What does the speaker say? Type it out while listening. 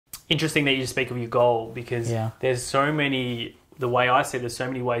interesting that you speak of your goal, because there's so many, the way I see it, there's so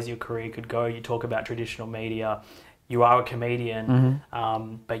many ways your career could go. You talk about traditional media, you are a comedian,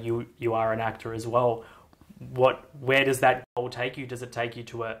 but you are an actor as well. Where does that goal take you? Does it take you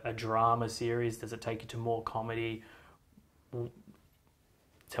to a drama series? Does it take you to more comedy?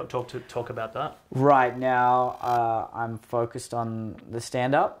 Talk about that. Right now, I'm focused on the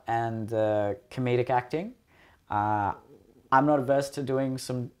stand-up and the comedic acting. I'm not averse to doing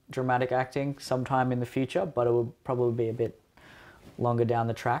some dramatic acting sometime in the future, but it will probably be a bit longer down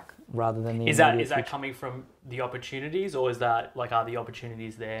the track rather than the Is that coming from the opportunities, or is that like, are the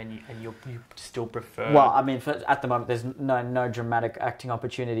opportunities there and you still prefer? Well, I mean, at the moment, there's no dramatic acting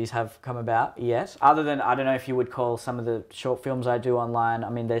opportunities have come about yet. Other than, I don't know if you would call some of the short films I do online, I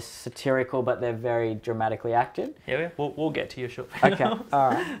mean, they're satirical, but they're very dramatically acted. Yeah, we'll get to your short film. Okay,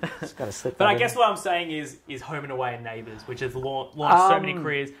 all right. Just got to slip. But I guess what I'm saying is Home and Away and Neighbours, which has launched so many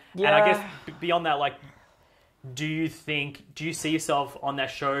careers. Yeah. And I guess beyond that, like, do you see yourself on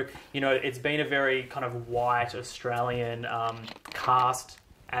that show? You know, it's been a very kind of white Australian cast,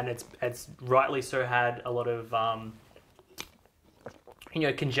 and it's rightly so had a lot of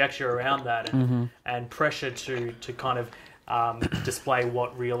conjecture around that and pressure to kind of display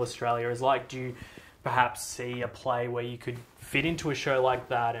what real Australia is like. Do you perhaps see a play where you could fit into a show like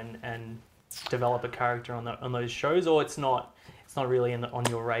that and develop a character on those shows, or it's not really on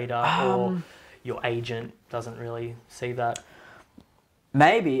your radar, or your agent doesn't really see that?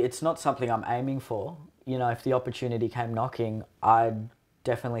 Maybe it's not something I'm aiming for. You know, if the opportunity came knocking, I'd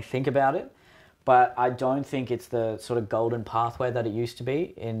definitely think about it. But I don't think it's the sort of golden pathway that it used to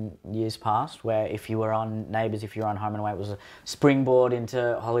be in years past, where if you were on Neighbours, if you were on Home and Away, it was a springboard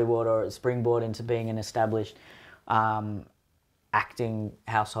into Hollywood or a springboard into being an established acting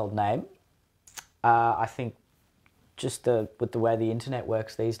household name. I think just with the way the internet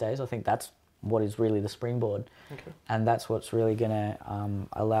works these days, I think that's what is really the springboard. Okay. And that's what's really going to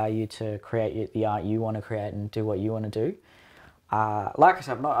allow you to create the art you want to create and do what you want to do. Like I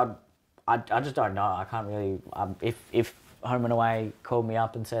said, I just don't know. I can't really... if Home and Away called me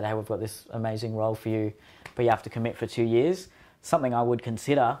up and said, hey, we've got this amazing role for you, but you have to commit for 2 years, something I would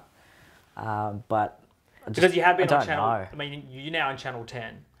consider, but... Because you have been on Channel... I mean, you're now on Channel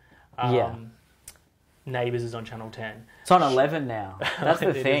 10. Yeah. Neighbours is on Channel 10. It's on 11 now. That's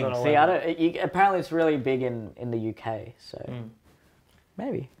the thing. See, apparently it's really big in the UK. So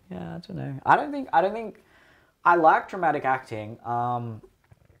maybe, yeah, I don't know. I don't think I like dramatic acting. I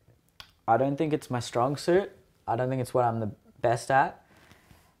don't think it's my strong suit. I don't think it's what I'm the best at.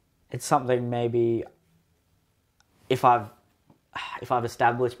 It's something maybe if I've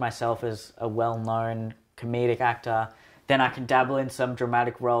established myself as a well-known comedic actor, then I can dabble in some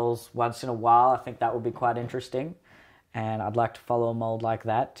dramatic roles once in a while. I think that would be quite interesting. And I'd like to follow a mould like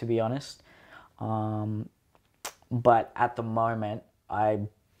that, to be honest. But at the moment,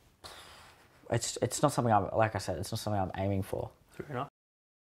 it's not something like I said, it's not something I'm aiming for. Fair enough.